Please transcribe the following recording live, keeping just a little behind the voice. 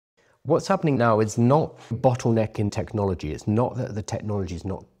What's happening now is not bottleneck in technology. It's not that the technology is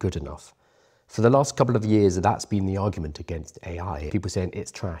not good enough. For the last couple of years, that's been the argument against AI. People saying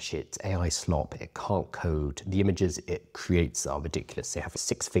it's trash, it's AI slop, it can't code. The images it creates are ridiculous. They have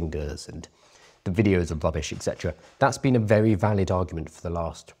 6 fingers and the videos are rubbish, etc. That's been a very valid argument for the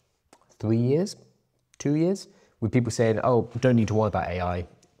last 3 years, 2 years, with people saying, oh, don't need to worry about AI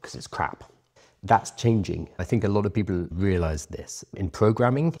because it's crap. That's changing. I think a lot of people realize this. In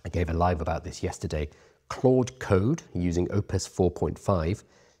programming, I gave a live about this yesterday, Claude Code using Opus 4.5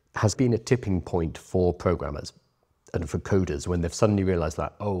 has been a tipping point for programmers and for coders when they've suddenly realized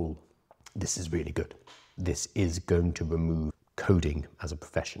that, oh, this is really good. This is going to remove coding as a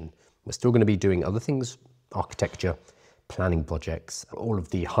profession. We're still going to be doing other things, architecture, planning projects, all of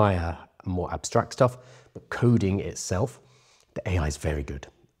the higher, more abstract stuff, but coding itself, the AI is very good.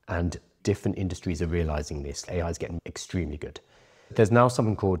 And different industries are realizing this. AI is getting extremely good. There's now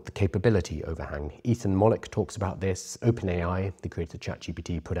something called the capability overhang. Ethan Mollick talks about this. OpenAI, the creator of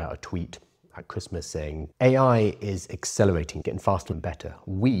ChatGPT, put out a tweet at Christmas saying, AI is accelerating, getting faster and better.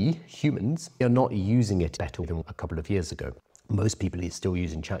 We, humans, are not using it better than a couple of years ago. Most people are still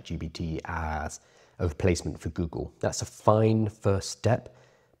using ChatGPT as a replacement for Google. That's a fine first step,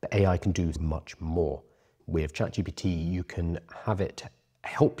 but AI can do much more. With ChatGPT, you can have it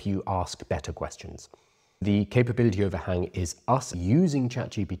help you ask better questions. The capability overhang is us using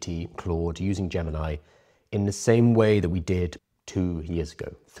ChatGPT, Claude, using Gemini in the same way that we did 2 years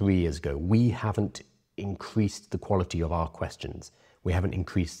ago, 3 years ago. We haven't increased the quality of our questions. We haven't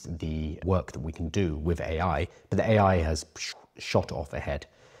increased the work that we can do with AI, but the AI has shot off ahead.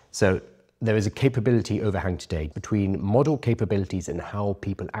 So there is a capability overhang today between model capabilities and how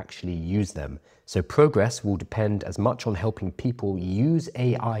people actually use them. So progress will depend as much on helping people use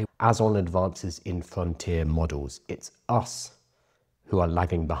AI as on advances in frontier models. It's us who are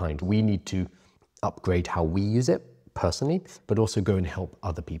lagging behind. We need to upgrade how we use it personally, but also go and help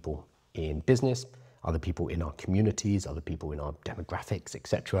other people in business, other people in our communities, other people in our demographics,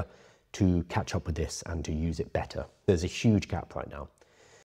 etc., to catch up with this and to use it better. There's a huge gap right now.